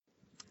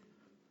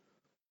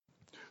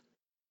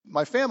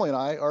my family and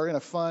I are in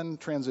a fun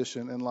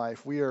transition in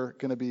life. We are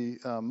going to be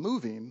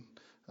moving.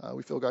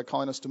 We feel God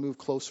calling us to move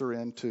closer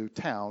into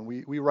town.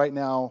 We right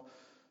now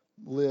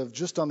live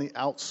just on the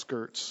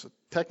outskirts.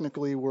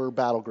 Technically, we're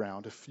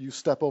battleground. If you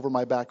step over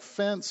my back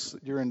fence,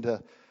 you're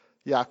into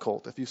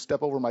Yakult. If you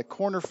step over my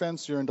corner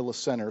fence, you're into La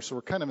Center. So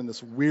we're kind of in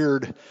this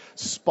weird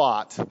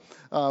spot.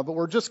 But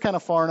we're just kind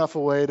of far enough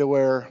away to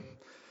where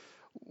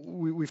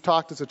we've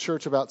talked as a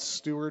church about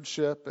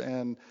stewardship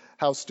and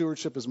how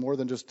stewardship is more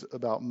than just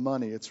about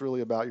money. It's really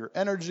about your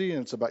energy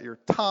and it's about your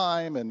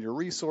time and your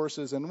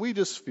resources. And we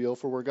just feel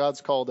for where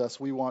God's called us,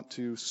 we want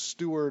to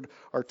steward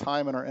our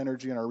time and our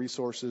energy and our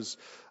resources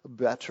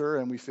better.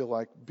 And we feel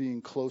like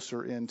being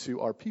closer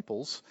into our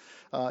peoples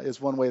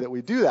is one way that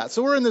we do that.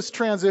 So we're in this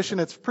transition.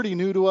 It's pretty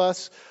new to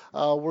us.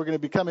 We're going to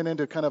be coming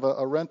into kind of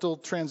a rental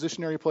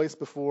transitionary place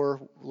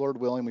before, Lord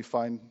willing, we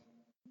find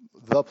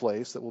the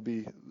place that will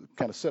be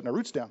kind of setting our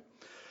roots down.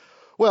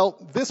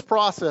 Well, this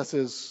process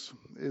is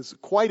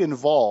quite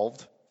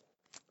involved.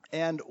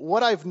 And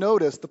what I've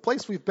noticed, the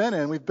place we've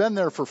been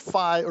there for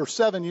 5 or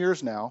 7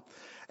 years now.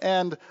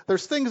 And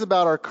there's things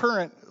about our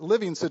current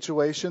living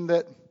situation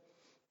that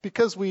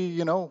because we,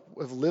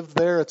 have lived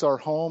there, it's our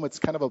home. It's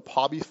kind of a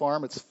hobby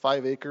farm. It's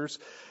 5 acres.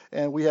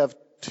 And we have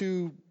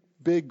 2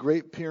 big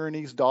Great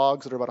Pyrenees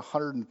dogs that are about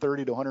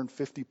 130 to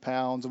 150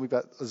 pounds. And we've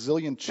got a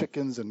zillion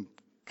chickens and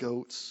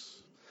goats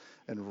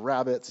and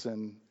rabbits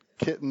and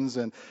kittens,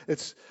 and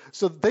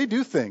so they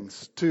do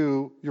things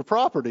to your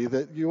property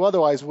that you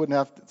otherwise wouldn't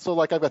have. So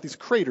like I've got these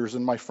craters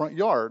in my front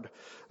yard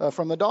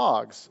from the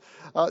dogs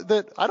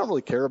that I don't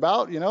really care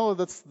about.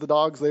 That's the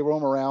dogs. They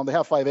roam around. They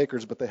have 5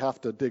 acres, but they have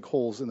to dig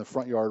holes in the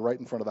front yard right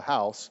in front of the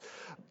house.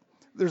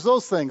 There's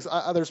those things.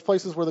 There's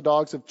places where the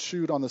dogs have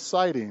chewed on the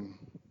siding.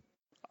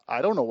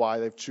 I don't know why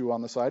they've chewed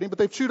on the siding, but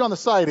they've chewed on the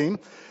siding.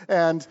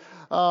 And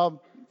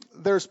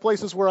there's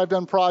places where I've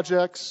done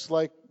projects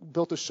like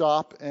built a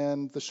shop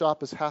and the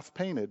shop is half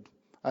painted.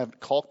 I haven't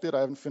caulked it. I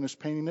haven't finished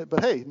painting it.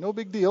 But hey, no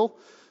big deal.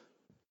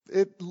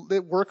 It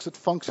works. It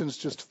functions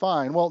just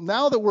fine. Well,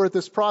 now that we're at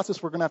this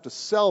process, we're going to have to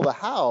sell the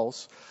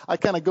house. I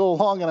kind of go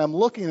along and I'm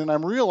looking and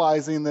I'm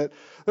realizing that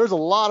there's a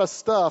lot of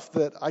stuff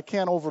that I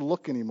can't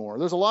overlook anymore.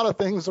 There's a lot of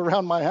things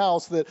around my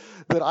house that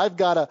I've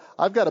got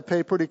to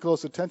pay pretty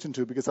close attention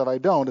to, because if I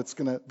don't, it's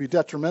going to be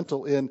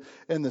detrimental in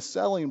the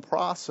selling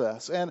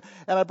process. And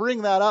I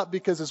bring that up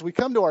because as we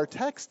come to our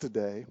text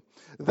today,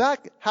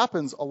 that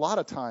happens a lot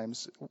of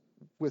times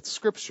with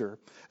Scripture.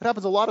 It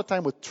happens a lot of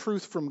time with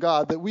truth from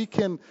God that we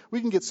can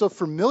get so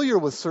familiar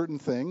with certain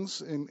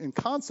things in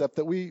concept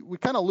that we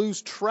kind of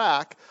lose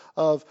track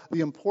of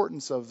the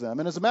importance of them.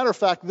 And as a matter of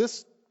fact,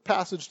 this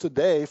passage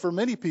today, for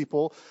many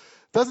people,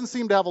 doesn't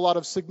seem to have a lot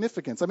of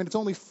significance. I mean, it's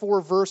only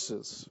 4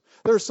 verses.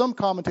 There are some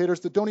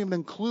commentators that don't even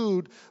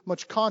include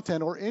much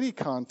content or any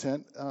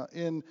content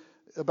in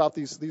about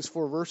these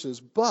 4 verses,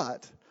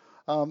 but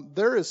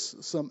there is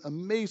some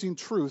amazing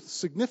truth,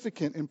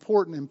 significant,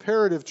 important,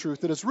 imperative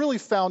truth that is really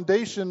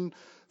foundational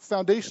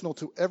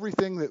to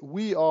everything that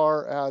we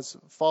are as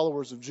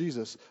followers of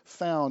Jesus,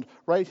 found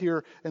right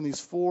here in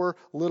these 4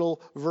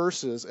 little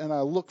verses. And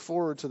I look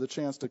forward to the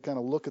chance to kind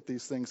of look at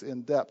these things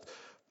in depth.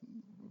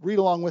 Read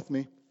along with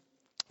me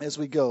as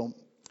we go.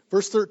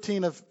 Verse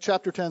 13 of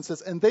chapter 10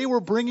 says, "And they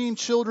were bringing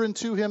children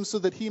to him so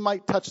that he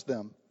might touch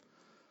them.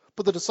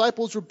 But the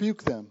disciples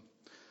rebuked them.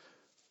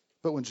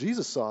 But when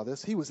Jesus saw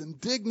this, he was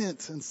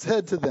indignant and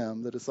said to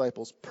them, the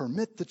disciples,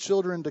 'Permit the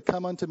children to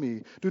come unto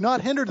me. Do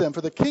not hinder them, for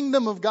the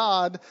kingdom of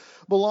God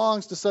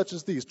belongs to such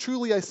as these.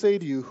 Truly I say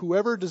to you,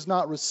 whoever does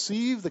not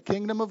receive the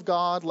kingdom of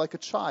God like a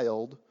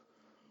child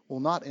will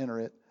not enter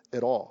it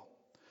at all.'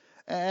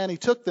 And he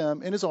took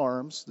them in his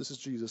arms." This is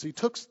Jesus. "He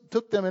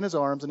took them in his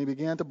arms and he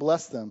began to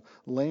bless them,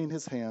 laying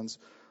his hands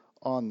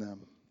on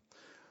them."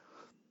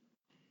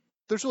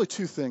 There's really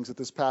 2 things that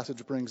this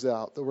passage brings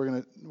out that we're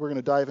going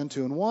to dive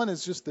into. And one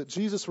is just that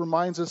Jesus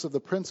reminds us of the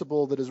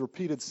principle that is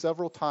repeated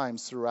several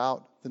times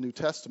throughout the New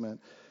Testament.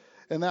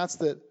 And that's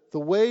that the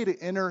way to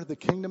enter the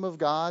kingdom of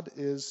God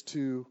is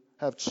to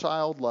have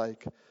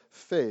childlike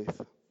faith.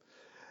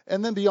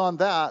 And then beyond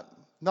that,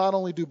 not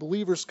only do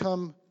believers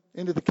come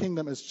into the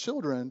kingdom as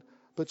children,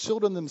 but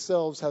children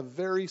themselves have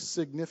very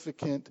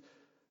significant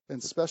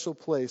and special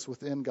place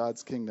within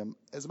God's kingdom.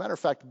 As a matter of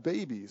fact,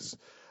 babies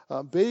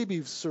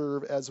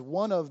serve as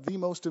one of the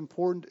most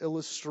important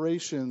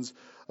illustrations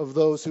of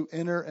those who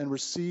enter and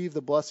receive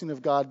the blessing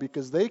of God,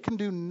 because they can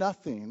do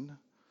nothing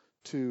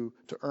to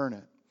earn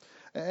it.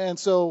 And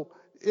so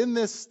in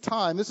this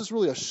time, this is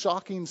really a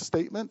shocking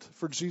statement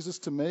for Jesus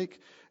to make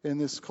in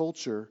this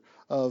culture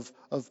of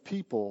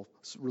people,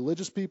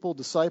 religious people,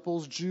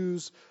 disciples,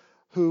 Jews,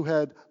 who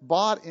had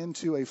bought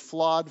into a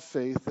flawed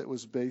faith that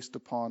was based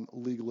upon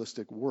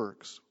legalistic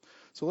works.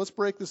 So let's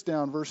break this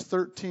down. Verse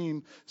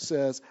 13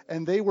 says,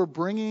 "And they were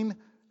bringing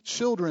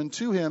children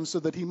to him so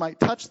that he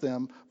might touch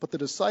them, but the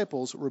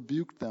disciples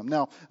rebuked them."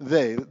 Now,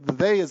 they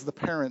is the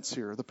parents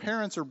here. The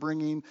parents are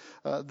bringing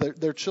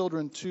their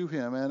children to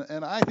him.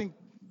 And I think,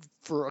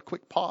 for a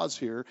quick pause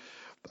here,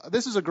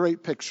 this is a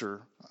great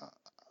picture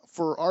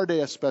for our day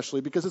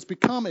especially, because it's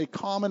become a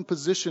common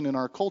position in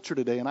our culture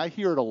today, and I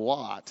hear it a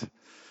lot,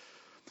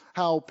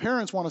 how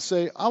parents want to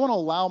say, I want to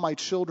allow my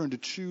children to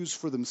choose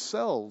for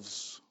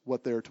themselves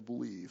what they're to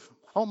believe.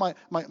 I want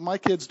my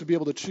kids to be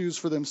able to choose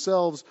for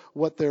themselves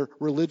what their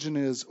religion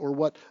is or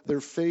what their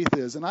faith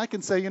is. And I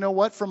can say, you know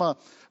what, from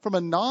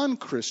a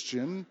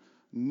non-Christian,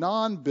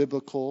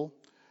 non-biblical,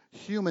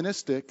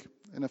 humanistic,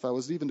 and if I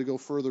was even to go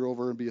further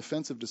over and be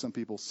offensive to some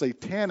people,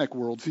 satanic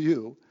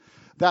worldview,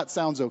 that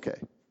sounds okay.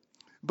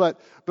 But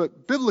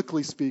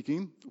biblically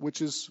speaking,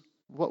 which is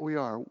what we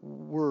are,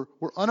 we're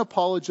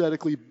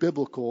unapologetically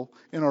biblical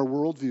in our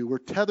worldview. We're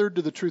tethered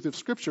to the truth of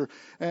Scripture,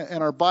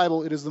 and our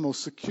Bible, it is the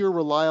most secure,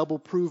 reliable,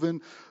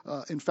 proven,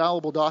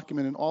 infallible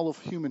document in all of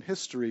human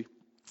history.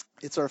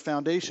 It's our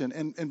foundation,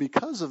 and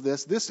because of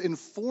this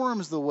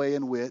informs the way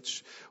in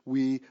which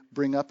we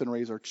bring up and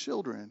raise our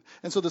children.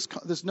 And so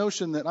this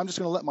notion that I'm just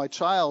going to let my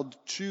child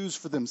choose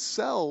for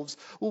themselves,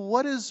 well,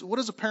 what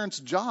is a parent's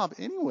job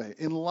anyway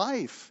in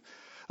life?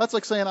 That's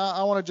like saying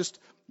I want to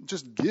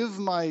just give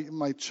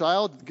my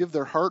child, give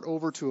their heart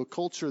over to a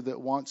culture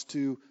that wants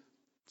to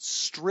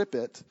strip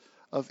it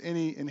of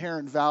any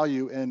inherent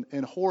value and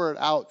whore it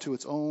out to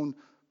its own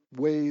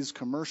ways,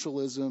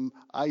 commercialism,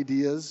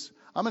 ideas.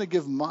 I'm going to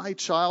give my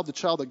child, the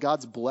child that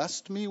God's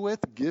blessed me with,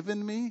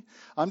 given me,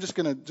 I'm just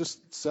going to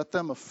just set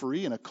them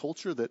free in a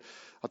culture that,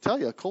 I'll tell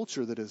you, a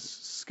culture that is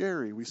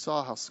scary. We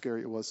saw how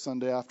scary it was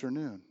Sunday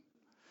afternoon.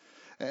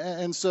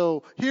 And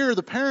so here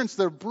the parents,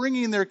 they're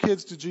bringing their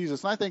kids to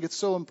Jesus. And I think it's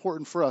so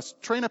important for us.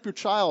 Train up your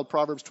child,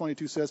 Proverbs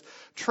 22 says.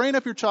 Train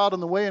up your child in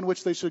the way in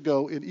which they should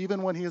go. And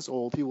even when he is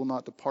old, he will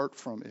not depart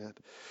from it.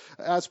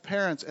 As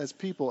parents, as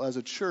people, as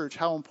a church,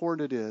 how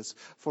important it is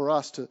for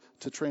us to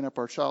train up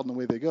our child in the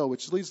way they go.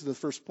 Which leads to the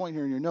first point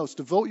here in your notes.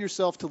 Devote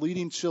yourself to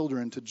leading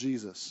children to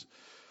Jesus.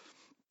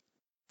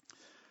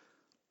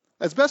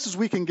 As best as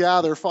we can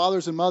gather,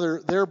 fathers and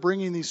mothers, they're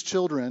bringing these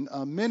children,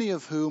 many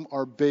of whom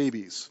are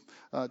babies,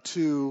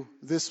 to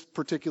this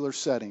particular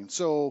setting.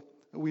 So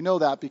we know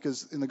that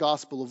because in the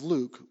Gospel of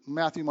Luke,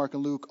 Matthew, Mark,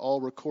 and Luke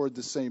all record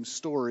the same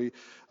story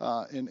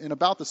in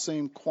about the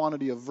same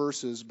quantity of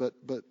verses, but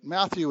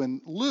Matthew and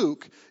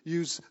Luke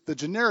use the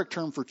generic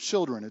term for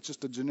children. It's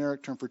just a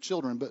generic term for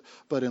children.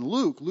 But in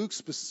Luke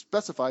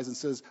specifies and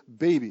says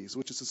babies,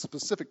 which is a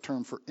specific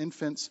term for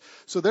infants.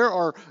 So there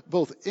are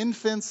both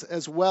infants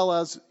as well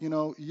as,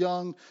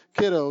 young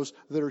kiddos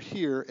that are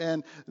here.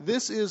 And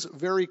this is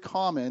very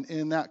common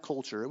in that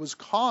culture. It was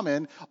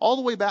common all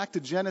the way back to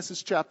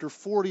Genesis chapter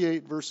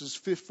 48, verses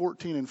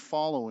 14 and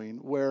following,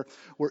 where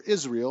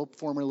Israel,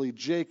 formerly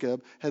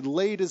Jacob, had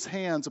laid his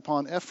hands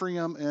upon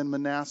Ephraim and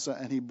Manasseh,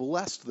 and he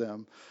blessed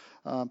them.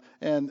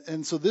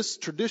 And so this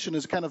tradition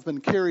has kind of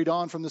been carried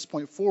on from this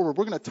point forward.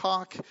 We're going to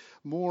talk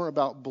more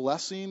about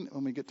blessing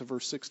when we get to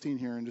verse 16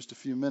 here in just a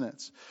few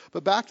minutes.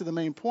 But back to the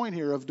main point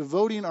here of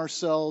devoting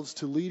ourselves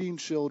to leading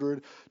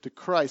children to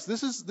Christ.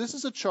 This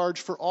is a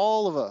charge for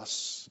all of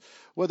us,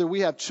 whether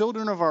we have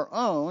children of our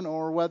own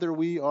or whether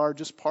we are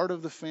just part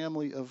of the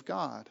family of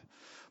God.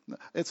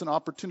 It's an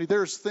opportunity.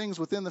 There's things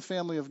within the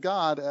family of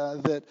God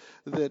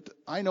that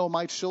I know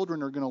my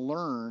children are going to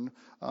learn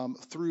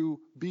through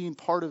being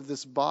part of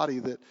this body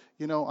that,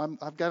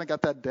 I've kind of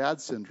got that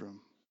dad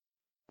syndrome.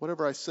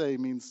 Whatever I say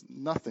means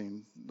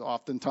nothing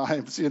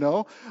oftentimes,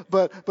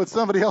 but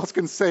somebody else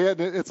can say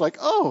it and it's like,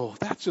 oh,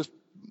 that's just,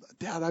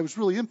 Dad, I was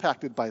really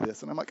impacted by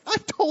this. And I'm like,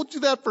 I've told you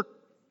that for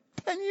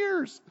 10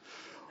 years.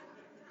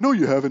 No,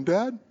 you haven't,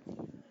 Dad.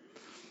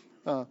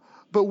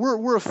 But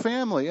we're a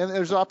family, and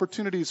there's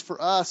opportunities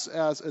for us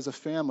as a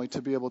family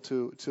to be able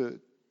to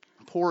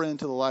pour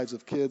into the lives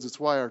of kids. It's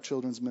why our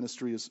children's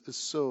ministry is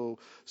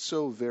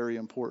so very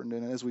important.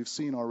 And as we've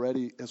seen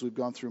already, as we've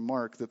gone through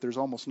Mark, that there's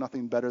almost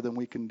nothing better than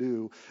we can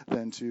do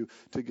than to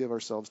give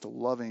ourselves to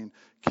loving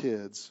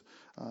kids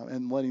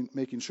and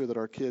making sure that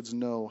our kids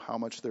know how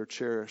much they're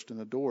cherished and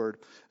adored.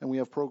 And we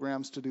have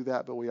programs to do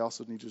that, but we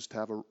also need just to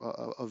have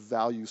a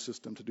value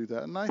system to do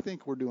that. And I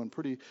think we're doing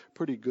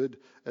pretty good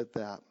at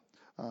that.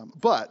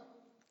 But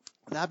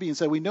that being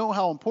said, we know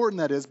how important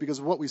that is because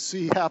of what we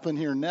see happen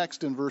here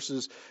next in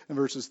verses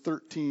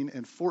 13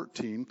 and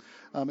 14.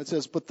 It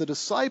says, but the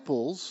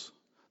disciples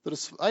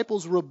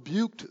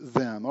rebuked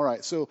them. All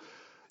right, so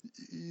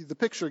the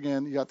picture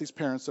again, you got these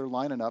parents, they're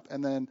lining up,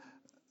 and then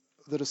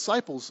the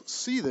disciples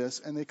see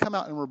this and they come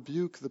out and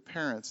rebuke the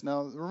parents.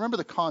 Now, remember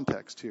the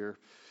context here.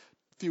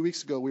 A few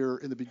weeks ago, we were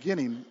in the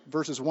beginning,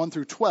 verses 1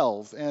 through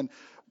 12, and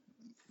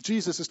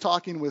Jesus is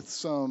talking with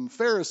some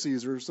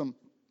Pharisees or some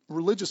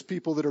religious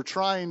people that are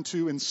trying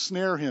to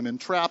ensnare him,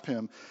 entrap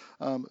him,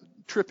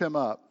 trip him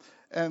up.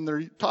 And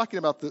they're talking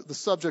about the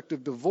subject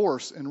of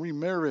divorce and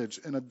remarriage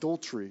and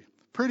adultery.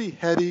 Pretty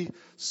heady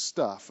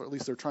stuff, or at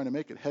least they're trying to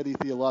make it heady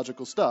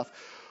theological stuff.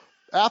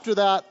 After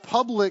that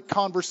public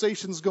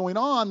conversations going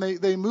on,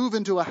 they move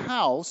into a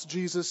house,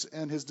 Jesus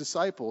and his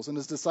disciples. And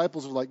his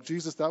disciples are like,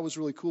 Jesus, that was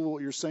really cool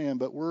what you're saying,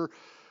 but we're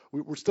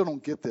we still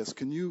don't get this.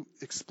 Can you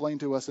explain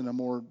to us in a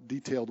more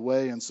detailed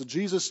way? And so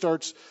Jesus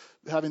starts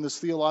having this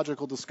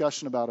theological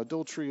discussion about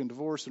adultery and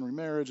divorce and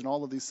remarriage and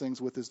all of these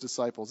things with his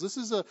disciples. This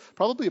is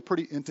probably a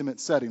pretty intimate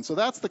setting. So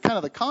that's the kind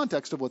of the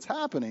context of what's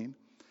happening.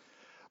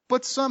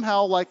 But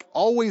somehow, like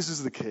always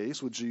is the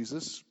case with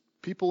Jesus,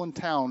 people in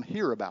town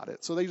hear about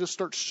it. So they just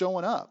start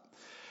showing up.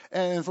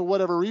 And for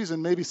whatever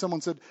reason, maybe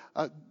someone said,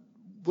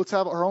 let's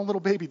have our own little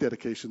baby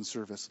dedication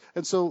service.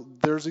 And so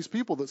there's these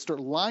people that start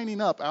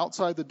lining up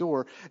outside the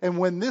door. And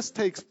when this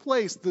takes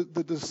place, the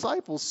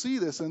disciples see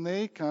this and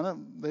they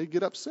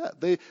get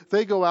upset.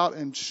 They go out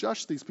and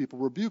shush these people,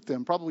 rebuke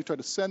them, probably try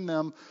to send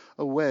them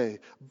away.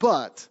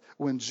 But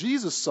when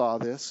Jesus saw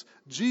this,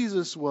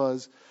 Jesus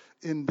was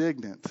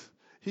indignant.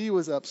 He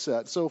was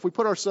upset. So if we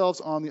put ourselves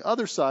on the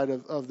other side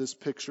of this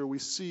picture, we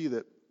see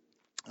that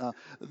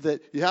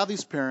you have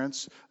these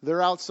parents.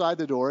 They're outside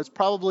the door. It's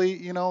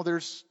probably,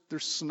 there's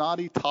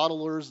snotty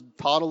toddlers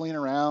toddling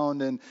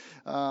around, and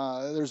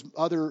there's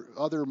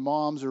other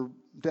moms or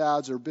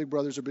dads or big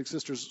brothers or big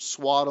sisters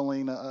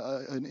swaddling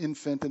an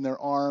infant in their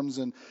arms,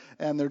 and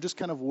they're just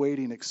kind of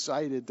waiting,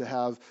 excited to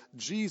have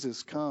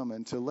Jesus come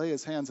and to lay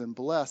his hands and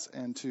bless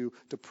and to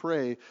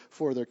pray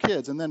for their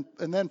kids. And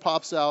then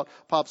pops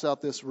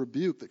out this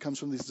rebuke that comes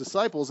from these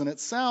disciples, and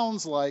it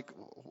sounds like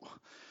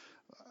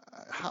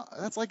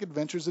that's like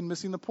Adventures in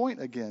Missing the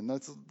Point again.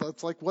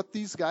 That's like what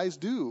these guys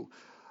do.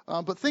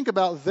 But think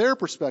about their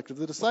perspective,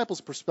 the disciples'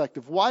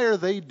 perspective. Why are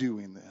they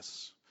doing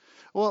this?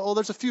 Well,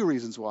 there's a few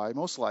reasons why,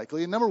 most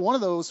likely. And number one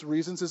of those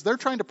reasons is they're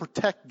trying to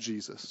protect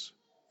Jesus.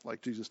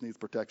 Like Jesus needs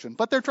protection,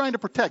 but they're trying to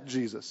protect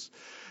Jesus.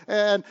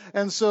 And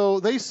so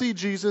they see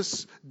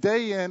Jesus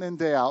day in and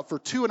day out. For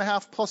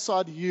 2.5+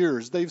 odd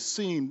years, they've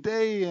seen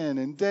day in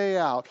and day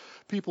out,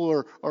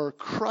 people are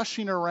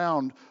crushing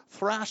around,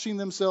 thrashing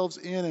themselves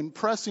in and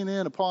pressing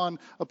in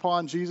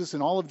upon Jesus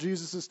and all of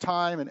Jesus'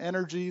 time and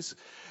energies.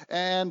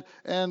 And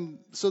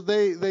so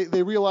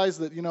they realize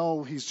that,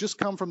 he's just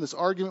come from this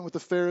argument with the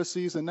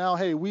Pharisees, and now,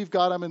 hey, we've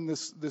got him in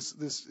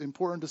this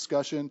important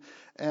discussion,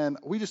 and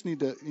we just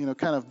need to,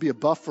 kind of be a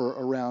buffer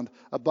around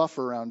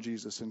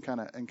Jesus and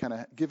kind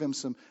of give him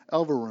some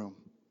elbow room.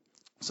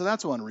 So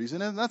that's one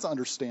reason, and that's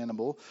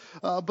understandable.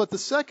 But the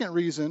second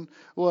reason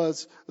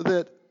was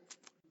that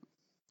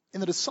in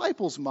the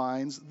disciples'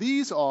 minds,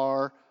 these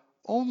are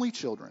only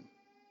children.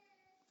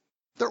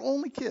 They're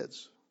only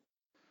kids.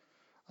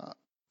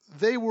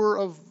 They were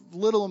of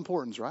little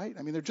importance, right?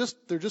 I mean, they're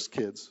just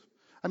kids.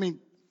 I mean,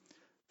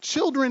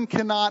 children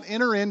cannot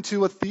enter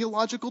into a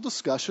theological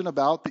discussion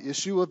about the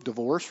issue of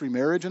divorce,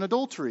 remarriage, and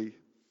adultery.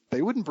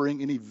 They wouldn't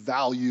bring any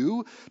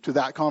value to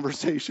that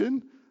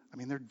conversation. I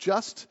mean, they're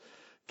just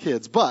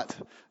kids. But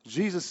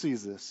Jesus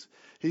sees this.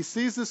 He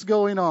sees this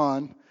going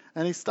on,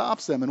 and he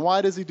stops them. And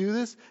why does he do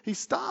this? He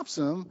stops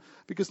them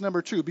because,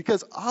 number two,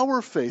 because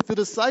our faith, the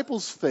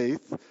disciples'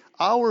 faith,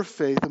 our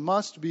faith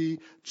must be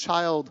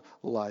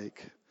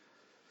childlike.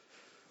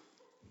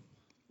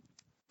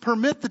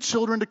 Permit the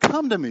children to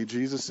come to me,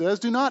 Jesus says.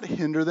 Do not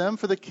hinder them,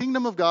 for the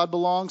kingdom of God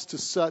belongs to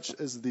such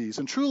as these.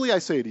 And truly I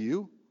say to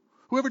you,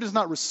 whoever does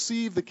not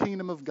receive the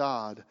kingdom of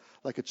God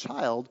like a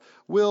child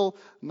will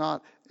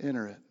not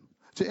enter it.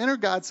 To enter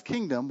God's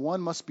kingdom,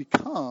 one must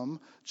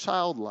become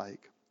childlike.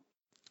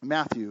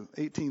 Matthew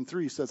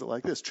 18:3 says it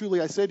like this.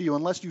 Truly I say to you,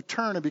 unless you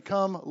turn and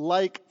become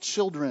like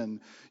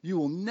children, you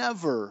will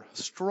never,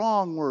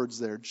 strong words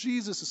there.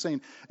 Jesus is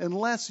saying,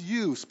 unless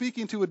you,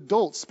 speaking to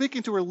adults,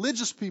 speaking to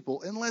religious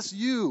people, unless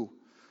you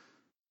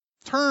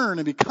turn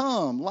and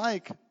become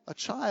like a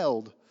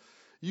child,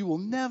 you will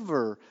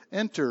never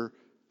enter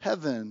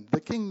heaven,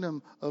 the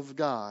kingdom of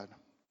God.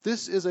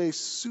 This is a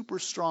super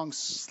strong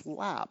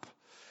slap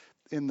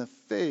in the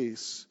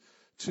face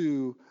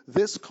to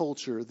this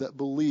culture that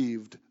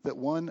believed that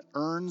one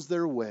earns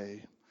their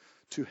way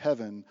to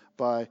heaven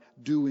by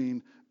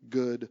doing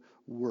good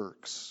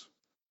works.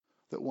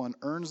 That one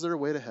earns their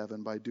way to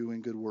heaven by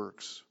doing good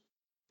works.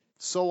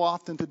 So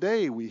often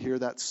today we hear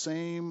that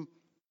same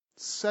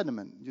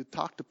sentiment. You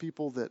talk to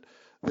people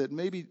that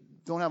maybe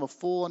don't have a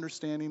full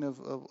understanding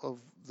of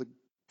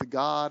the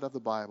God of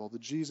the Bible, the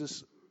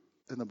Jesus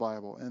in the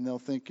Bible, and they'll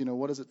think,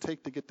 what does it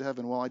take to get to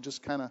heaven? Well, I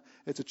just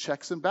it's a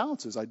checks and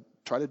balances. I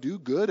try to do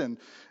good, and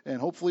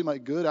hopefully my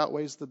good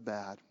outweighs the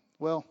bad.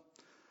 Well,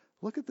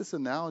 look at this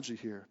analogy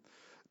here.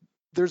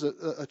 There's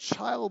a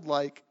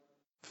childlike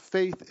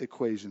faith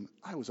equation.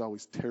 I was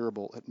always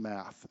terrible at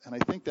math, and I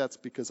think that's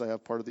because I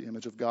have part of the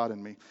image of God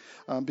in me,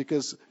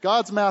 because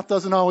God's math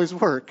doesn't always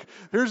work.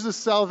 Here's the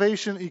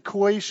salvation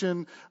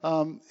equation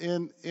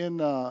in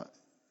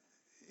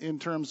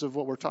terms of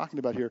what we're talking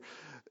about here.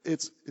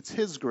 It's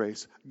His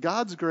grace.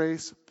 God's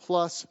grace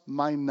plus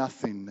my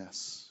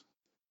nothingness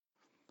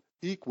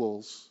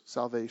equals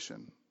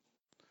salvation.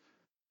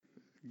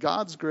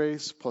 God's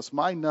grace plus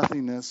my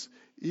nothingness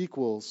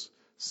equals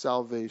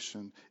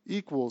salvation,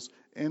 equals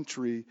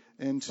entry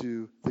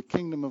into the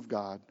kingdom of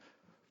God.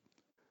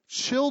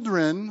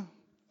 Children,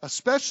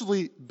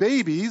 especially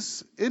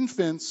babies,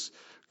 infants,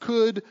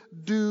 could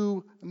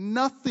do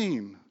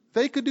nothing.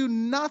 They could do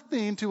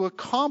nothing to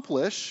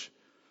accomplish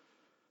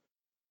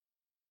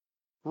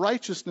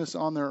righteousness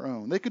on their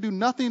own. They could do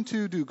nothing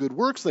to do good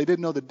works. They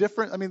didn't know the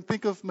difference. I mean,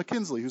 think of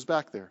McKinsley, who's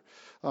back there.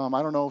 I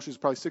don't know, she's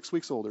probably 6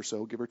 weeks old or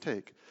so, give or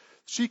take.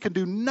 She can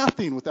do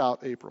nothing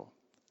without April.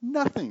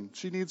 Nothing.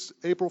 She needs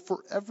April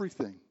for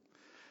everything.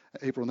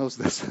 April knows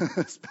this,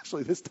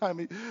 especially this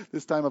time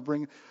of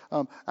bringing.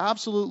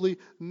 Absolutely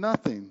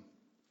nothing.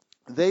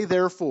 They,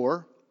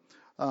 therefore,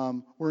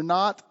 were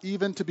not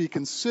even to be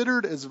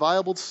considered as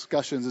viable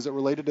discussions as it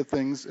related to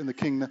things in the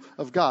kingdom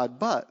of God.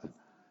 But,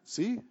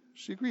 see,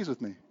 she agrees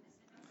with me.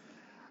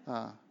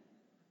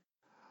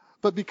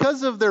 But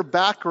because of their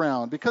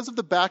background, because of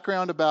the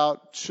background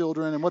about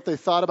children and what they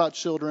thought about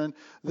children,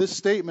 this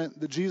statement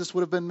that Jesus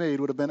would have been made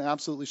would have been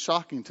absolutely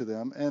shocking to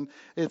them. And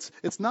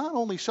it's not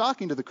only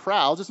shocking to the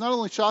crowds, it's not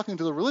only shocking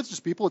to the religious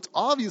people, it's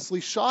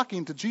obviously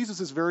shocking to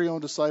Jesus' very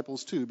own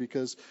disciples too,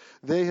 because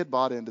they had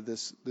bought into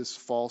this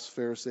false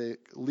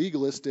Pharisaic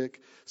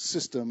legalistic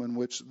system in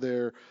which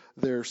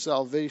their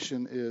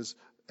salvation is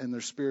and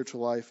their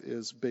spiritual life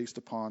is based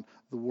upon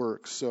the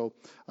works. So,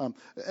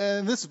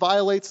 and this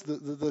violates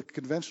the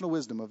conventional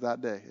wisdom of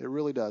that day. It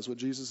really does. What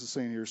Jesus is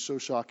saying here is so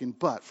shocking.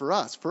 But for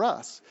us,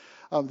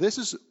 this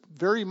is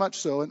very much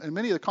so. And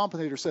many of the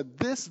commentators said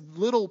this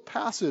little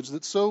passage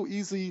that's so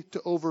easy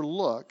to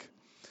overlook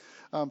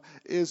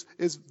is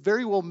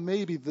very well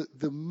maybe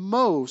the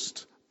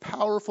most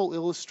powerful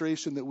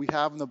illustration that we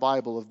have in the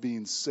Bible of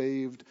being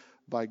saved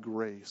by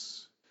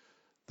grace.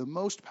 The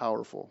most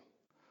powerful.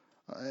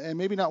 And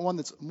maybe not one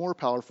that's more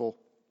powerful.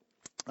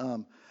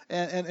 And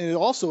it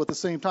also, at the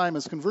same time,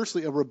 is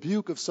conversely a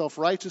rebuke of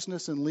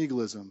self-righteousness and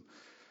legalism.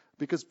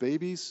 Because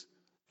babies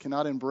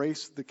cannot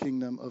embrace the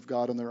kingdom of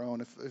God on their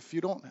own. If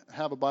you don't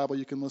have a Bible,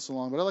 you can listen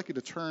along. But I'd like you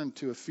to turn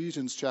to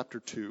Ephesians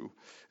chapter 2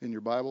 in your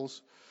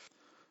Bibles.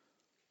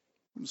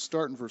 I'm going to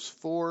start in verse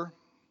 4.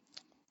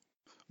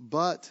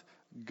 But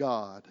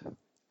God.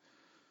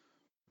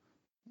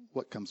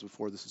 What comes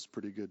before this is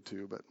pretty good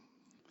too, but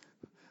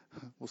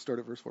we'll start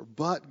at verse 4.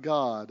 But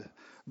God,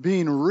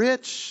 being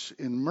rich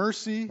in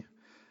mercy,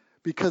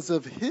 because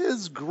of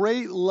his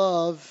great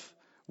love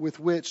with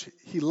which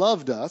he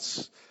loved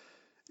us,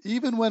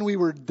 even when we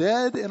were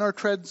dead in our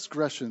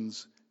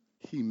transgressions,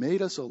 he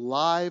made us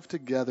alive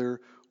together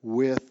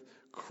with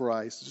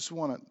Christ. I just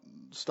want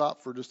to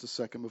stop for just a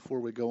second before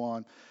we go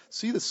on.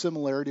 See the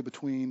similarity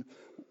between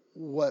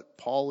what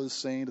Paul is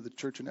saying to the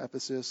church in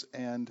Ephesus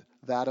and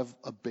that of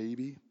a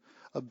baby?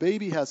 A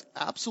baby has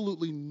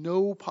absolutely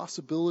no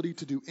possibility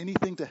to do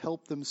anything to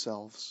help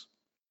themselves.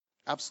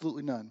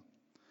 Absolutely none.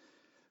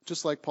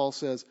 Just like Paul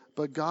says,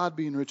 but God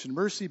being rich in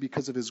mercy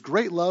because of his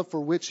great love for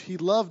which he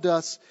loved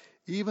us,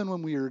 even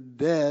when we are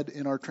dead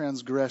in our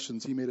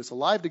transgressions, he made us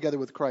alive together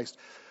with Christ.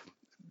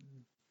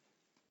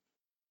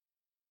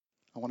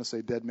 I want to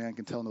say dead man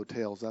can tell no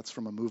tales. That's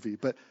from a movie.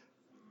 But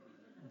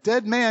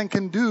dead man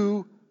can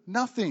do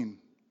nothing.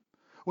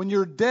 When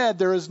you're dead,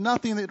 there is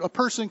nothing that a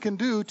person can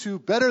do to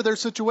better their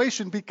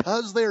situation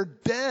because they're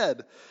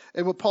dead.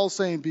 And what Paul's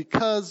saying,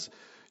 because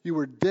you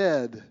were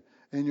dead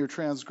in your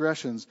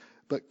transgressions,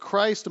 but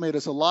Christ made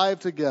us alive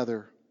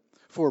together.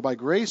 For by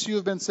grace you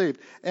have been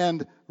saved,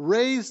 and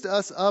raised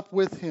us up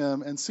with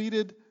him, and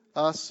seated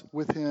us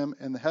with him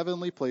in the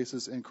heavenly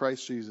places in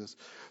Christ Jesus,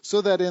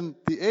 so that in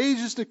the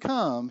ages to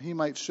come he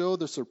might show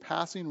the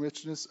surpassing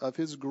richness of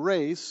his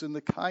grace and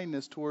the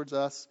kindness towards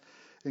us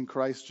in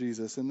Christ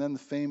Jesus. And then the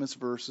famous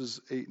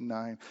verses 8 and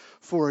 9.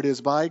 For it is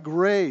by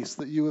grace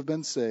that you have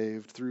been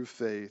saved through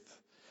faith,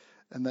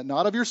 and that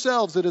not of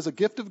yourselves, it is a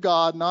gift of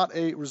God, not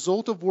a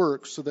result of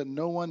works, so that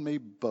no one may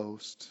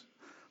boast.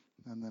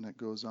 And then it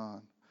goes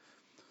on.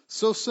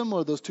 So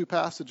similar, those two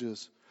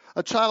passages.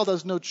 A child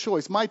has no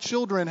choice. My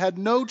children had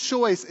no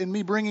choice in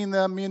me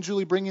and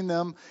Julie bringing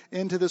them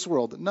into this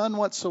world. None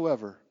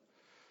whatsoever.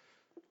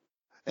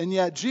 And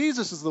yet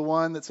Jesus is the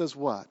one that says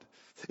what?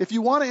 If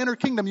you want to enter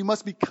kingdom, you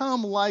must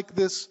become like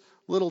this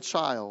little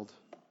child.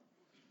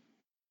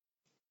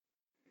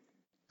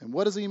 And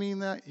what does he mean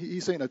that?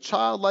 He's saying a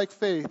childlike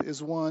faith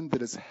is one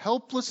that is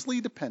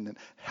helplessly dependent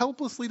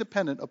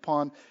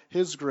upon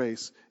his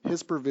grace,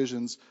 his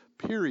provisions,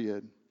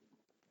 period.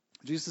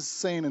 Jesus is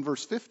saying in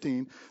verse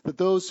 15 that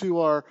those who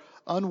are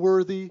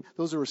unworthy,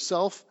 those who are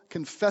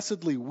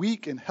self-confessedly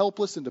weak and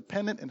helpless and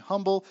dependent and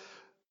humble,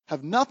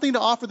 have nothing to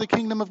offer the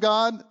kingdom of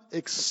God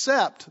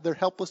except their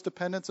helpless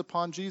dependence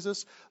upon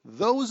Jesus.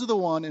 Those are the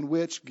one in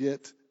which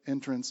get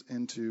entrance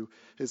into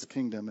his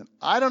kingdom. And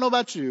I don't know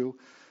about you,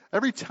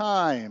 every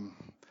time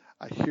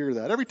I hear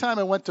that, every time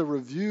I went to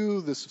review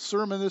this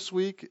sermon this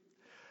week,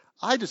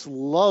 I just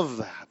love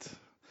that.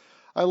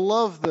 I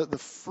love the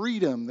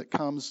freedom that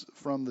comes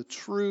from the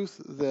truth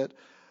that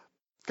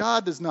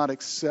God does not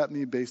accept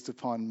me based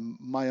upon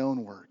my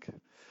own work.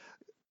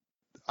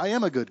 I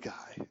am a good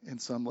guy in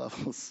some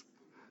levels,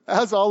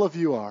 as all of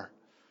you are.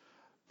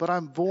 But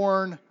I'm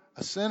born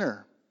a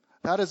sinner.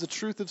 That is the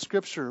truth of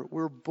Scripture.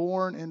 We're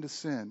born into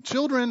sin.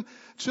 Children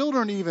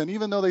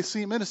even though they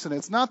seem innocent,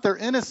 it's not their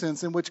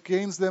innocence in which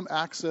gains them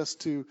access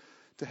to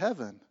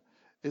heaven.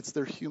 It's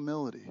their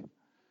humility.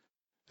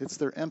 It's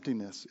their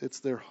emptiness. It's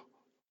their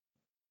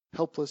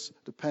helpless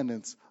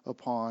dependence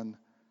upon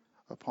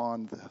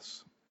upon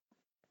this.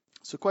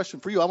 So question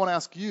for you, I want to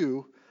ask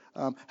you,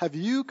 have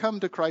you come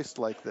to Christ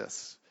like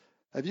this?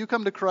 Have you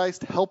come to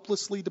Christ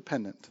helplessly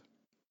dependent?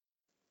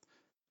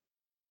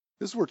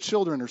 This is where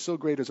children are so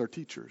great as our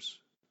teachers.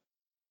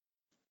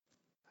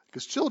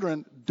 Because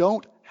children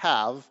don't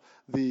have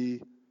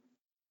the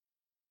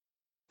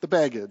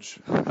baggage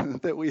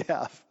that we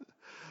have.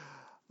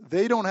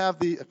 They don't have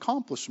the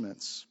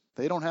accomplishments.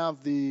 They don't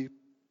have the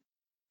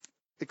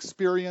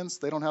experience.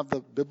 They don't have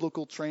the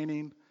biblical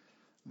training.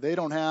 They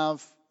don't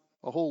have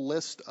a whole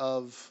list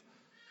of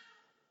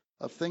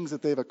things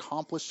that they've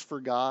accomplished for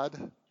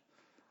God.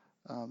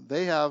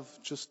 They have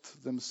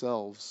just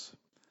themselves.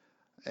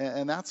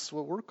 And that's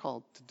what we're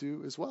called to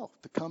do as well,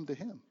 to come to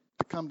Him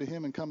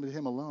and come to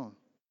Him alone.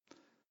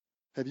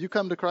 Have you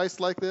come to Christ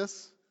like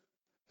this?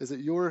 Is it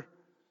your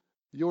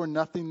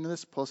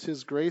nothingness plus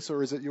His grace,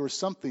 or is it your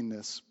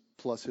somethingness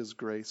plus His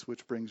grace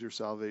which brings your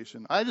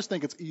salvation? I just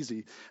think it's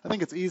easy. I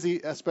think it's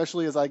easy,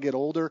 especially as I get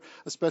older,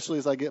 especially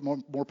as I get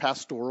more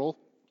pastoral,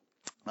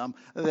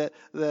 that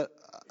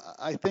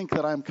I think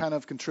that I'm kind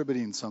of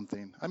contributing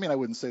something. I mean, I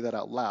wouldn't say that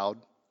out loud,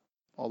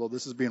 although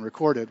this is being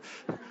recorded.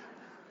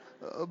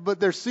 But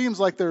there seems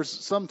like there's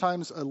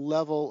sometimes a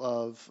level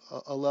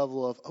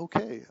of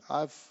okay,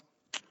 I've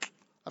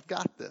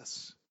got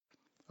this.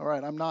 All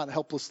right, I'm not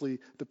helplessly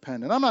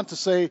dependent. I'm not to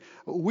say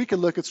we can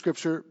look at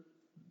Scripture.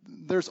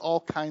 There's all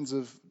kinds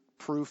of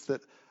proof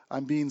that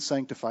I'm being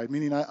sanctified,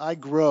 meaning I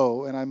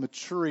grow and I'm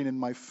maturing in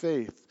my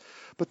faith.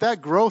 But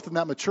that growth and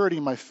that maturity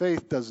in my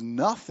faith does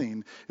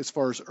nothing as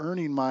far as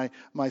earning my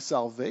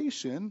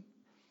salvation.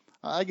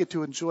 I get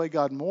to enjoy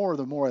God more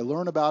the more I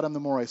learn about Him, the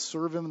more I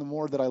serve Him, the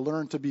more that I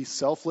learn to be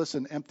selfless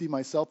and empty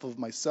myself of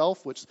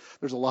myself, which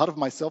there's a lot of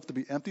myself to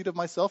be emptied of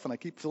myself, and I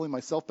keep filling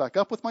myself back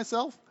up with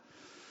myself.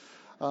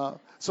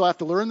 So I have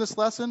to learn this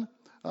lesson.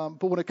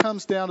 But when it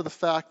comes down to the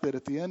fact that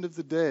at the end of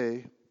the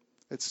day,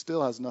 it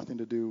still has nothing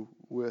to do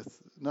with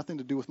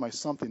my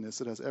somethingness.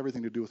 It has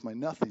everything to do with my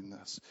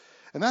nothingness.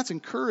 And that's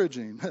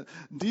encouraging.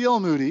 D.L.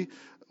 Moody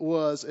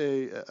was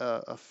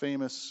a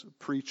famous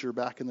preacher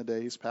back in the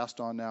day. He's passed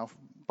on now.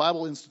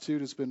 Bible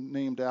Institute has been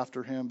named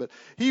after him. But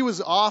he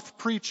was off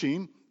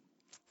preaching,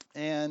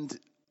 and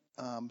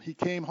he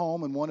came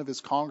home, and one of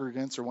his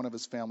congregants or one of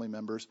his family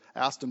members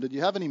asked him, "Did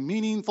you have any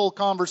meaningful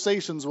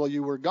conversations while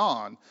you were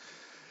gone?"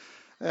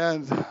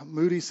 And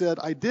Moody said,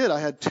 "I did. I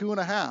had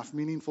 2.5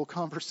 meaningful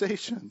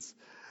conversations."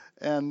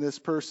 And this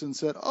person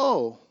said,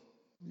 "Oh,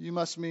 you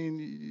must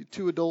mean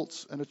 2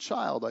 adults and a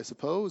child, I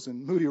suppose."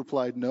 And Moody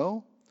replied,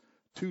 "No,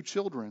 2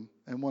 children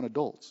and 1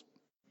 adult."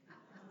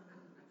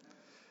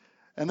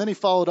 And then he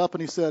followed up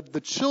and he said, the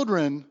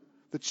children,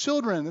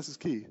 this is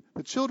key,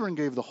 the children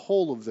gave the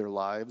whole of their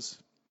lives.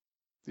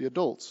 The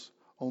adults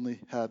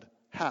only had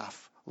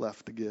half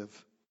left to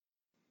give.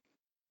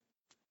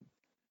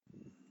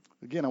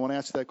 Again, I want to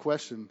ask you that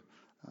question.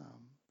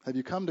 Have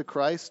you come to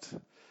Christ?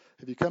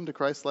 Have you come to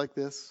Christ like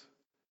this?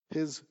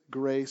 His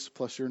grace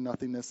plus your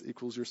nothingness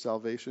equals your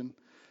salvation.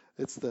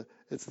 It's the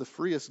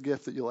freest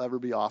gift that you'll ever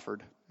be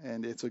offered,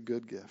 and it's a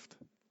good gift.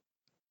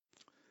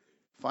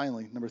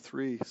 Finally, number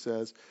 3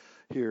 says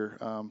here,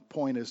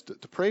 point is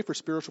to pray for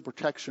spiritual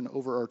protection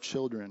over our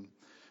children.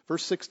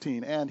 Verse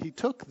 16, and he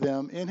took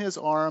them in his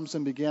arms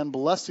and began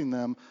blessing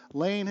them,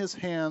 laying his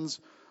hands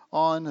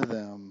on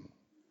them.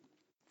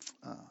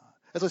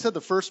 As I said,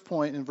 the first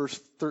point in verse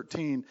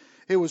 13,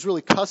 it was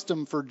really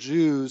custom for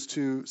Jews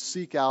to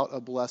seek out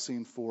a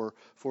blessing for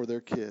their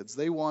kids.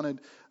 They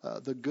wanted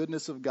the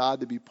goodness of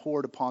God to be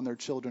poured upon their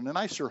children. And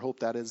I sure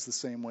hope that is the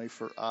same way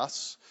for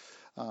us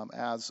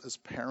as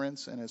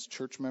parents and as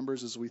church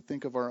members, as we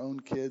think of our own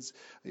kids.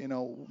 You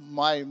know,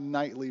 my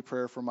nightly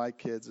prayer for my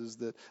kids is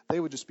that they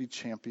would just be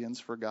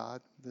champions for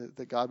God,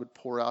 that God would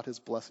pour out His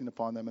blessing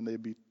upon them and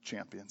they'd be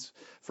champions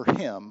for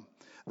Him,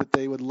 that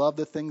they would love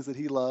the things that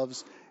He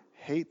loves,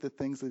 hate the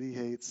things that He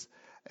hates,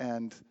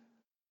 and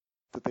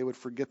that they would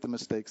forget the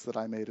mistakes that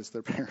I made as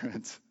their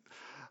parents.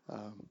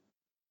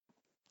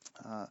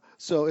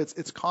 So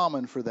it's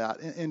common for that.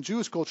 In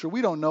Jewish culture,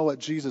 we don't know what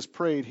Jesus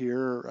prayed here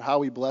or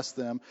how He blessed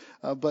them,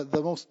 but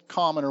the most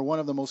common, or one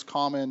of the most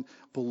common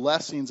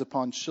blessings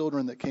upon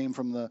children that came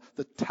from the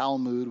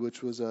Talmud,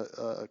 which was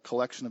a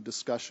collection of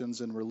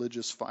discussions and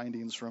religious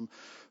findings from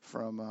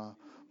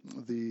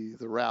the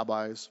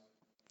rabbis.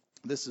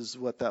 This is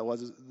what that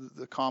was,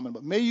 the common.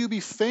 But may you be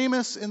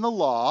famous in the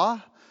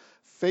law,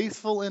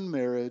 faithful in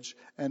marriage,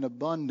 and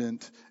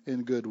abundant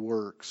in good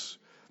works.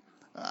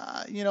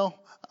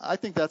 I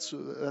think that's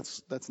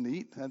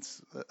neat.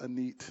 That's a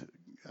neat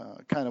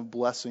kind of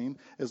blessing,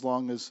 as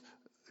long as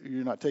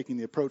you're not taking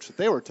the approach that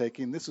they were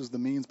taking. This is the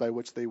means by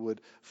which they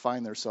would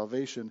find their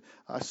salvation.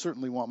 I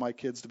certainly want my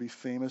kids to be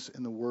famous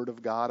in the Word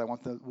of God. I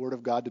want the Word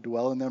of God to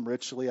dwell in them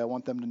richly. I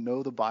want them to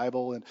know the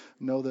Bible and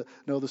know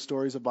the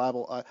stories of the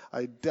Bible.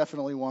 I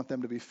definitely want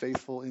them to be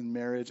faithful in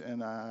marriage,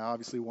 and I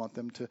obviously want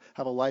them to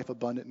have a life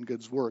abundant in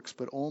good works,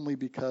 but only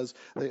because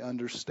they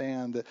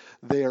understand that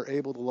they are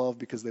able to love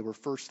because they were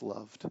first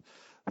loved.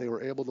 They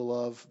were able to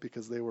love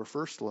because they were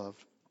first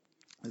loved.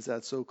 Is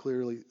that so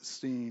clearly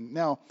seen?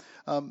 Now,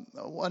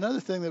 another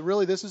thing that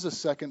really, this is a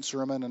second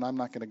sermon, and I'm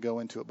not going to go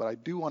into it, but I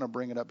do want to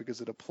bring it up because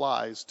it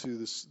applies to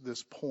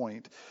this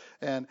point.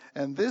 And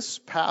this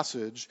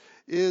passage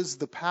is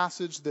the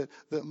passage that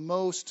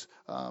most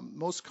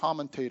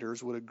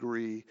commentators would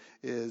agree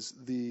is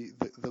the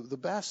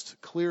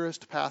best,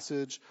 clearest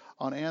passage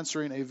on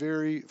answering a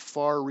very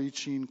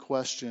far-reaching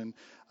question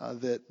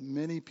that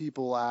many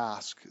people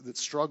ask, that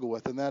struggle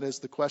with, and that is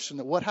the question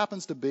that what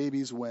happens to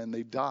babies when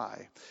they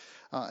die?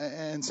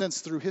 And since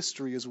through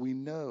history, as we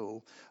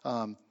know,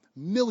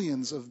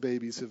 millions of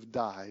babies have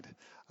died,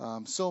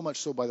 so much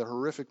so by the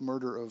horrific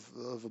murder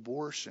of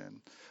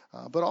abortion,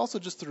 but also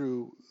just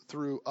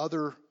through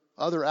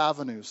other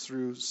avenues,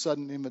 through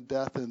sudden infant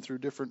death and through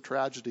different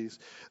tragedies.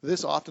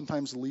 This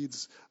oftentimes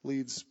leads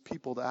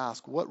people to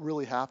ask, what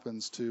really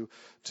happens to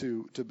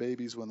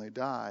babies when they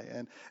die?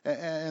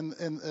 And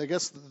I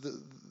guess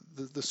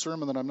the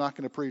sermon that I'm not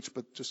going to preach,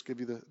 but just give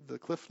you the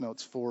cliff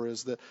notes for,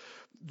 is that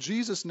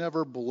Jesus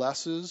never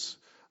blesses,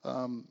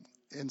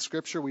 in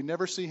Scripture, we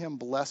never see him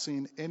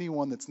blessing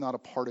anyone that's not a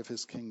part of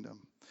his kingdom.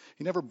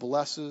 He never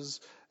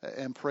blesses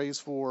and prays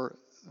for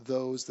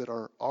those that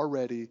are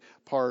already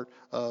part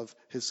of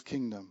his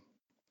kingdom.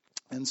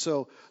 And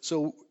so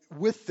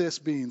with this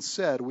being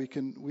said, we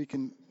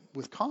can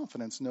with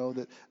confidence know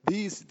that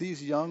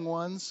these young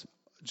ones,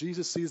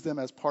 Jesus sees them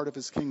as part of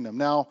his kingdom.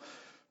 Now,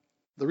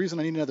 the reason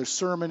I need another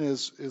sermon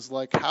is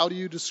like, how do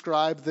you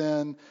describe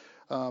then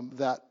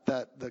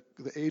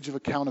the age of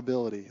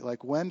accountability?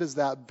 Like, when does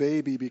that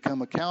baby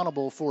become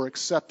accountable for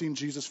accepting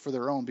Jesus for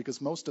their own? Because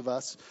most of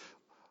us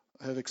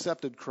have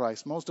accepted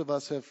Christ. Most of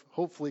us have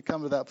hopefully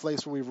come to that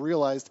place where we've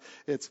realized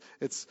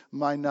it's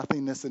my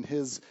nothingness and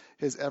his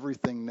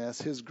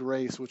everythingness, his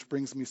grace, which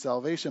brings me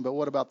salvation. But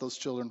what about those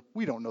children?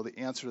 We don't know the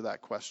answer to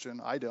that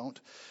question. I don't.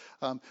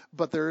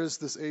 But there is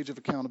this age of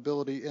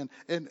accountability.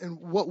 And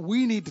what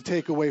we need to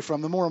take away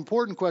from, the more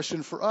important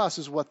question for us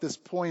is what this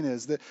point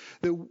is, that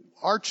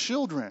our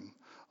children,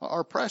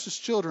 our precious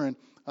children,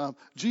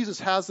 Jesus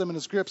has them in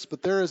his grips,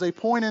 but there is a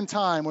point in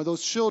time where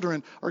those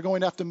children are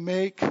going to have to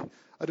make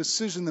a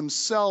decision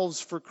themselves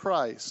for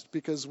Christ,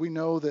 because we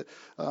know that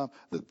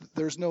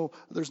there's no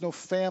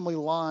family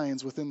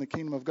lines within the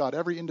kingdom of God.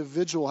 Every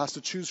individual has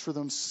to choose for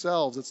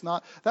themselves. It's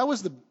not, that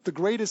was the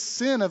greatest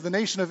sin of the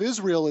nation of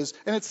Israel,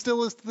 and it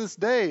still is to this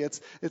day.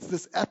 It's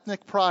this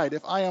ethnic pride.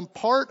 If I am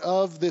part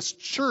of this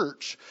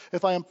church,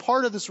 if I am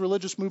part of this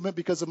religious movement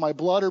because of my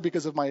blood or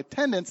because of my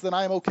attendance, then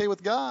I am okay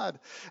with God.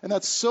 And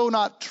that's so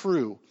not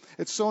true.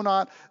 It's so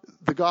not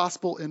the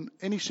gospel in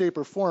any shape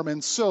or form.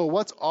 And so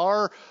what's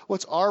our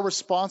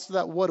response to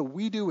that? What do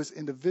we do as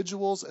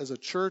individuals, as a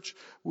church?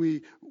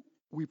 We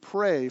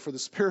pray for the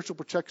spiritual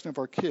protection of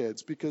our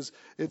kids, because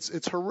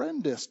it's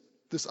horrendous,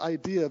 this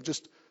idea of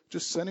just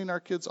sending our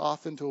kids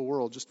off into a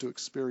world just to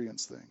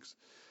experience things,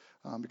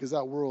 because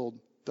that world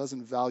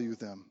doesn't value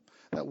them.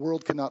 That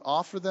world cannot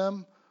offer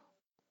them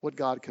what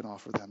God can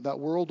offer them. That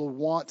world will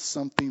want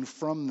something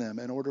from them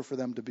in order for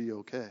them to be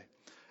okay.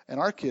 And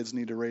our kids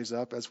need to raise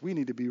up as we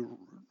need to be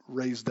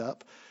raised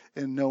up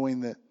in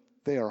knowing that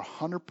they are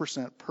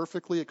 100%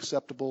 perfectly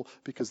acceptable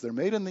because they're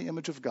made in the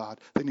image of God.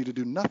 They need to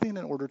do nothing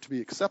in order to be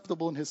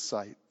acceptable in his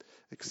sight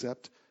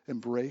except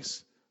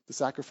embrace the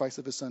sacrifice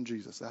of his son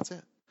Jesus. That's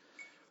it.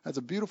 That's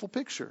a beautiful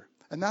picture.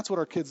 And that's what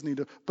our kids need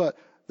to. But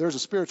there's a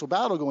spiritual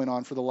battle going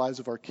on for the lives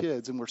of our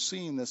kids, and we're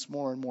seeing this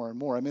more and more and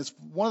more. I mean, it's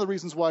one of the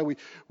reasons why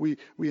we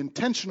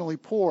intentionally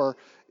pour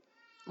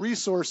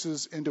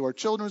resources into our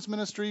children's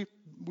ministry.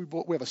 We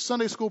have a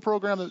Sunday school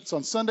program that's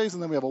on Sundays,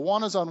 and then we have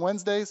Awanas on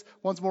Wednesdays.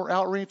 One's more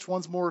outreach,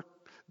 one's more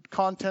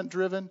content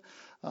driven.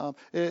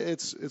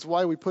 It's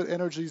why we put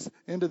energies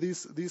into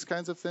these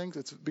kinds of things.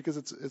 It's because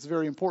it's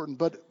very important.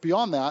 But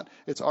beyond that,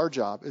 it's our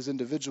job as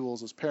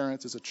individuals, as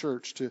parents, as a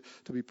church to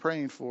be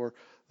praying for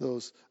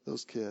those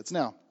kids.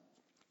 Now,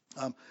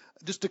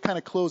 just to kind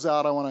of close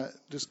out, I want to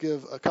just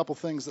give a couple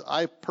things that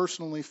I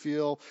personally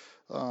feel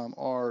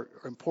are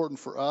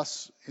important for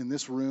us in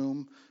this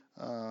room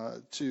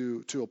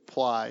to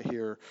apply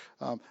here.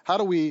 How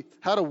do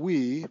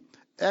we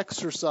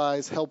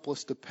exercise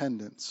helpless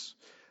dependence?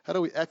 How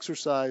do we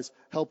exercise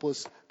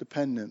helpless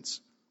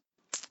dependence?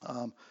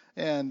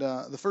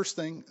 The first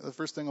thing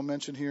I'll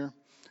mention here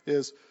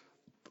is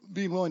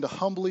being willing to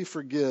humbly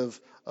forgive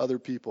other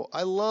people.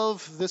 I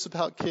love this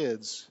about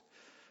kids.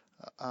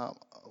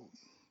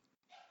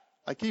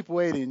 I keep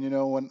waiting,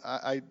 when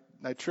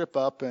I trip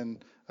up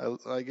and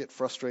I get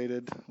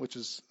frustrated, which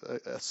is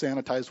a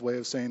sanitized way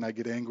of saying I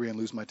get angry and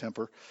lose my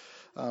temper.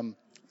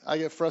 I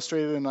get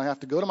frustrated and I have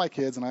to go to my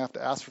kids and I have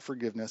to ask for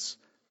forgiveness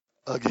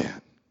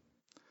again.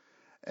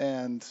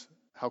 And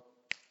how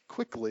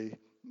quickly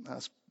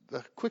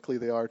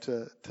they are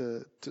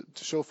to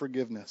show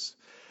forgiveness.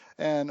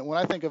 And when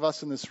I think of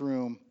us in this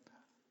room,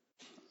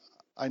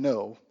 I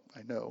know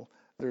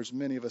there's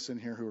many of us in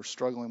here who are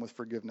struggling with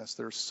forgiveness.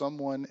 There's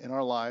someone in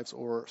our lives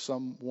or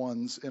some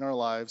ones in our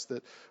lives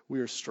that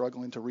we are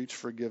struggling to reach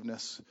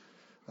forgiveness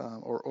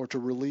or to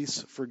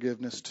release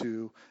forgiveness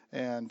to.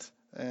 And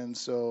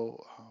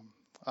so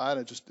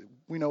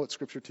We know what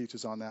Scripture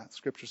teaches on that.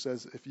 Scripture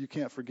says if you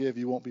can't forgive,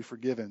 you won't be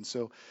forgiven.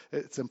 So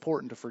it's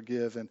important to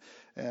forgive.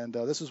 And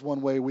this is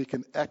one way we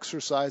can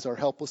exercise our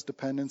helpless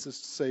dependence,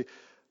 is to say,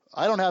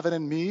 I don't have it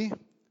in me.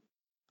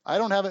 I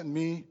don't have it in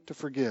me to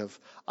forgive.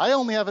 I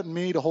only have it in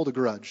me to hold a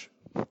grudge.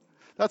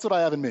 That's what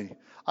I have in me.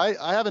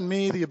 I have in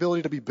me the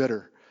ability to be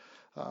bitter.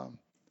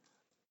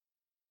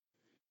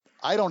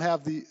 I don't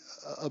have the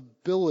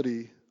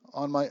ability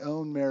on my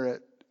own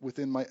merit,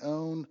 within my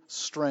own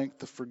strength,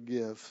 to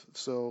forgive.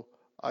 So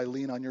I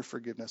lean on your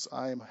forgiveness.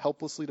 I am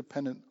helplessly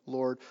dependent,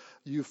 Lord.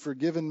 You've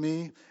forgiven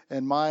me,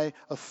 and my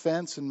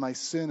offense and my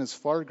sin is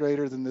far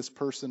greater than this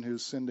person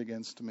who's sinned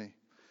against me.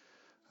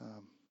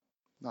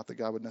 Not that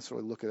God would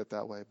necessarily look at it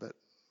that way,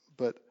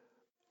 but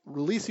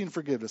releasing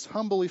forgiveness,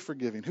 humbly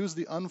forgiving. Who's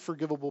the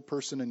unforgivable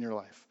person in your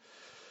life?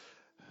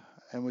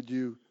 And would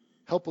you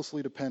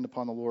helplessly depend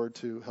upon the Lord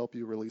to help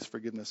you release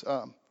forgiveness?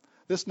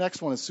 This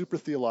next one is super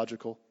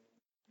theological.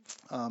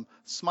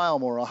 Smile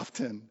more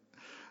often.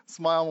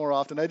 Smile more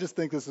often. I just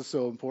think this is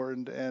so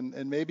important.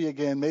 And maybe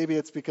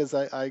it's because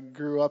I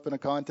grew up in a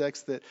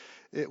context that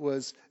it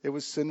was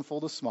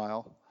sinful to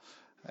smile.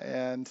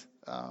 And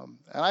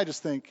I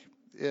just think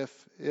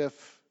if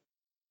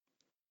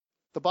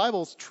the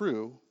Bible's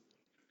true,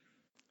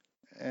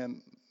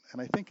 and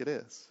I think it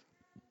is,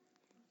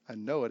 I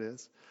know it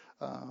is,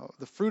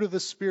 the fruit of the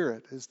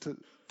Spirit is to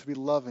be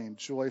loving,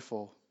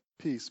 joyful,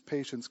 peace,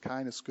 patience,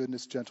 kindness,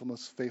 goodness,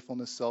 gentleness,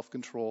 faithfulness,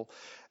 self-control.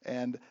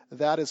 And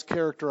that is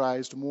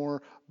characterized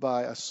more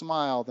by a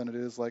smile than it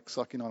is like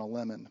sucking on a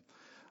lemon.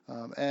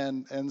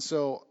 And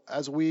so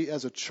as we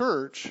as a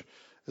church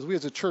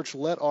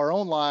let our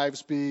own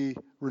lives be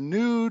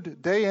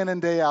renewed day in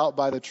and day out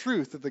by the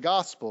truth of the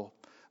gospel,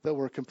 that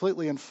we're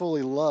completely and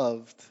fully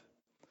loved,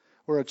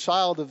 we're a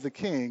child of the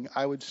King,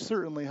 I would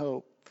certainly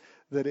hope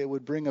that it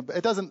would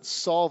it doesn't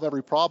solve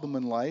every problem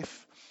in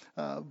life,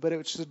 but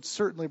it should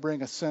certainly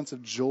bring a sense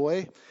of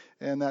joy,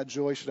 and that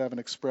joy should have an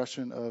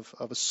expression of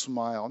a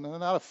smile. No,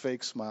 not a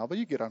fake smile, but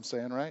you get what I'm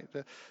saying, right?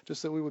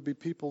 Just that we would be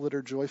people that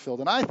are joy-filled.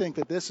 And I think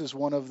that this is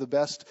one of the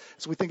best,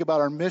 as we think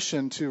about our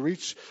mission to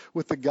reach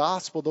with the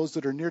gospel those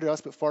that are near to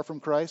us but far from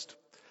Christ.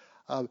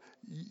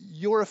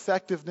 Your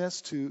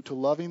effectiveness to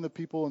loving the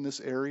people in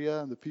this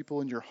area, and the people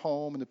in your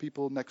home, and the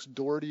people next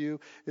door to you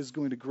is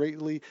going to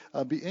greatly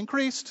be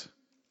increased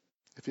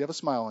if you have a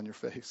smile on your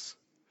face.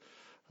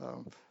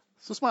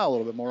 So smile a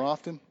little bit more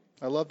often.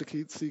 I love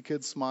to see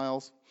kids'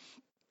 smiles.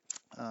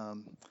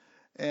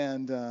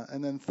 And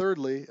then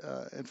thirdly,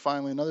 and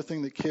finally, another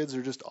thing that kids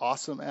are just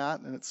awesome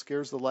at, and it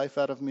scares the life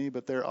out of me,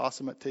 but they're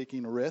awesome at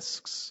taking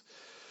risks.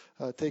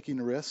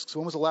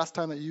 When was the last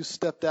time that you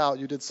stepped out,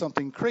 you did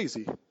something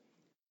crazy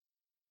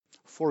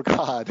for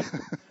God?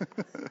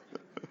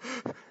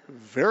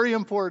 Very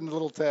important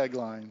little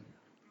tagline.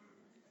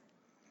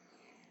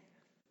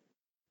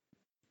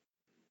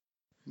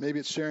 Maybe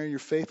it's sharing your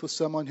faith with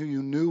someone who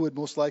you knew would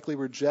most likely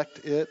reject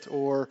it,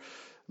 or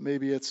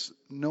maybe it's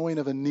knowing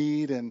of a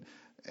need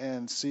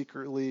and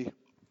secretly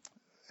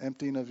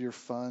emptying of your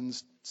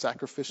funds,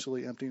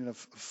 sacrificially emptying of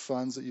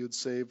funds that you had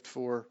saved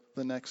for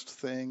the next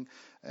thing,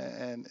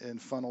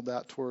 and funneled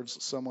that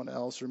towards someone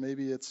else. Or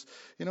maybe it's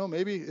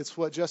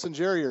what Jess and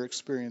Jerry are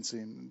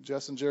experiencing.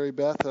 Jess and Jerry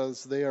Beth,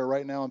 as they are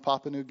right now in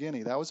Papua New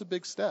Guinea. That was a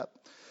big step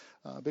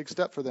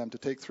for them to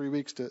take 3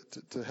 weeks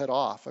to head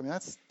off. I mean,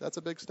 that's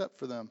a big step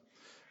for them.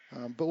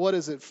 But what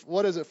is it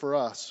for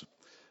us?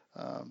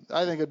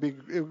 I think it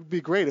would be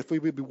great if we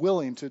would be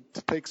willing to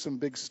take some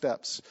big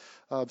steps,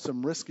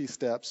 some risky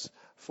steps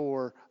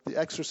for the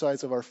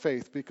exercise of our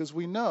faith, because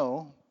we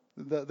know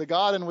the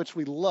God in which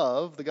we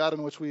love, the God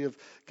in which we have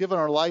given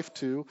our life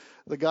to,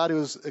 the God who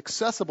is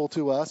accessible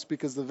to us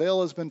because the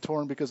veil has been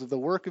torn because of the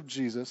work of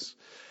Jesus,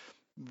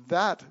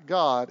 that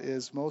God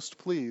is most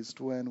pleased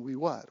when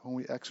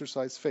we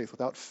exercise faith.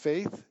 Without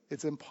faith,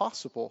 it's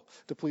impossible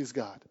to please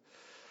God.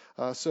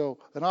 So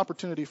an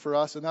opportunity for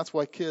us, and that's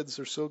why kids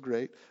are so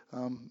great.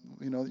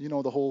 You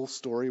know the whole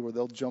story where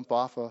they'll jump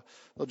off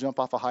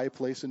a high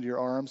place into your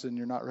arms and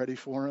you're not ready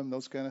for them.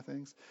 Those kind of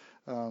things.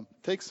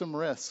 Take some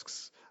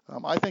risks.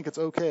 I think it's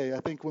okay.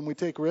 I think when we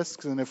take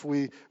risks and if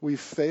we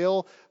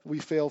fail, we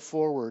fail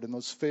forward. And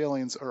those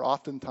failings are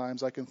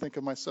oftentimes, I can think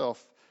of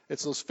myself,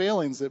 it's those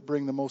failings that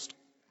bring the most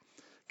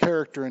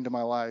character into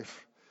my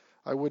life.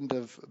 I wouldn't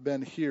have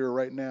been here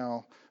right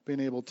now, being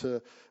able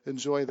to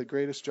enjoy the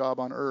greatest job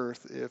on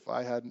earth, if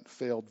I hadn't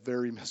failed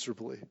very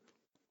miserably.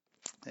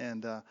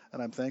 And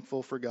I'm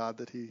thankful for God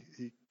that He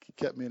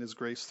kept me in His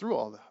grace through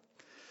all that.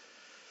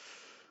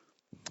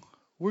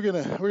 We're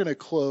gonna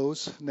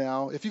close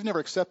now. If you've never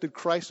accepted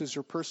Christ as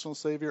your personal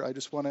Savior, I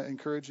just want to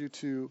encourage you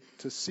to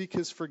seek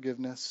His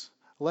forgiveness.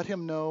 Let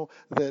Him know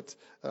that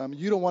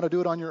you don't want to do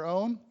it on your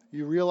own.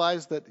 You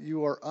realize that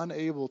you are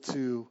unable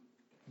to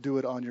do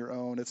it on your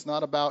own. It's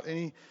not about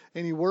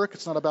any work.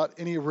 It's not about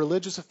any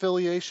religious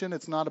affiliation.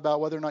 It's not about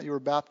whether or not you were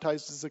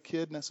baptized as a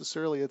kid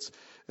necessarily. It's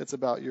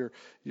about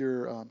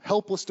your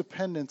helpless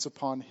dependence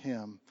upon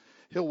Him.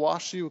 He'll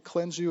wash you,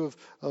 cleanse you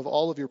of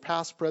all of your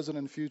past, present,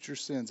 and future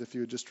sins if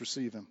you would just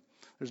receive Him.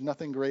 There's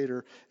nothing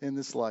greater in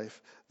this life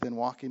than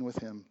walking with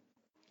him.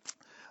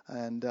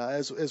 And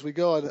as we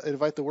go, I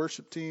invite the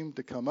worship team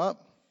to come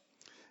up,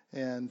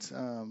 and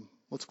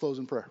let's close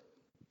in prayer.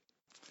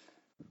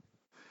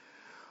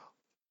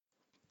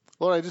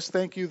 Lord, I just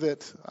thank you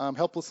that I'm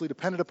helplessly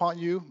dependent upon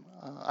you.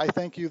 I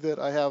thank you that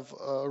I have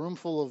a room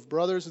full of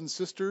brothers and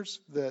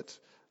sisters that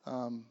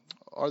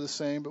are the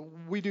same. But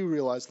we do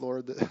realize,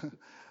 Lord, that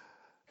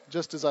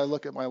just as I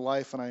look at my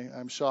life and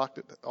I'm shocked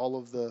at all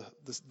of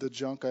the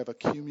junk I've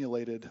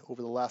accumulated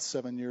over the last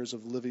 7 years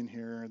of living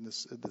here in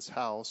this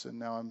house, and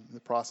now I'm in the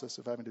process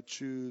of having to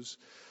choose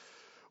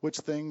which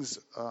things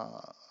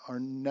are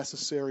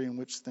necessary and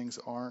which things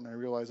aren't. I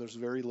realize there's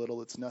very little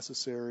that's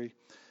necessary.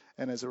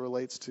 And as it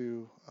relates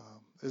to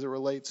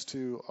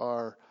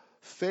our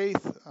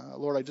faith,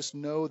 Lord, I just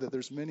know that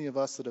there's many of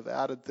us that have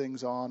added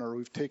things on, or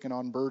we've taken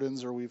on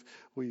burdens, or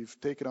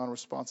we've taken on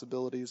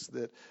responsibilities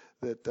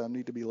that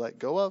need to be let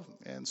go of.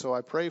 And so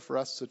I pray for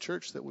us as a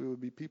church that we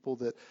would be people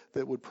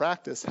that would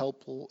practice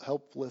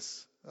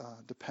helpless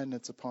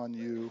dependence upon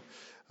you,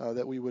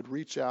 that we would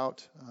reach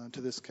out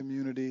to this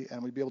community,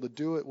 and we'd be able to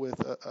do it with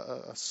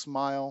a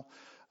smile,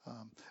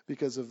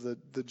 because of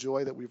the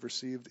joy that we've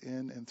received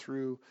in and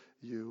through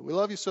you. We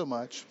love you so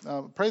much.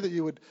 Pray that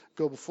you would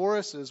go before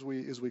us as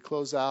we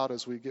close out,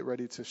 as we get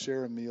ready to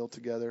share a meal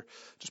together.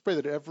 Just pray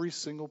that every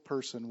single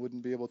person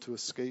wouldn't be able to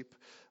escape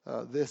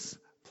this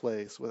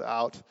place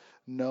without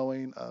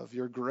knowing of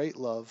your great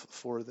love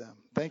for them.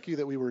 Thank you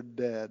that we were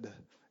dead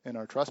in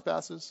our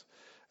trespasses.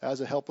 As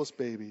a helpless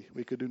baby,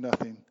 we could do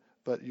nothing,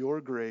 but your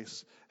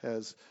grace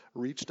has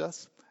reached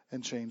us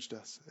and changed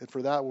us. And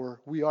for that,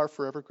 we are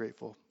forever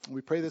grateful.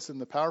 We pray this in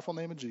the powerful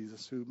name of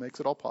Jesus, who makes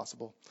it all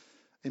possible.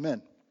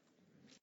 Amen.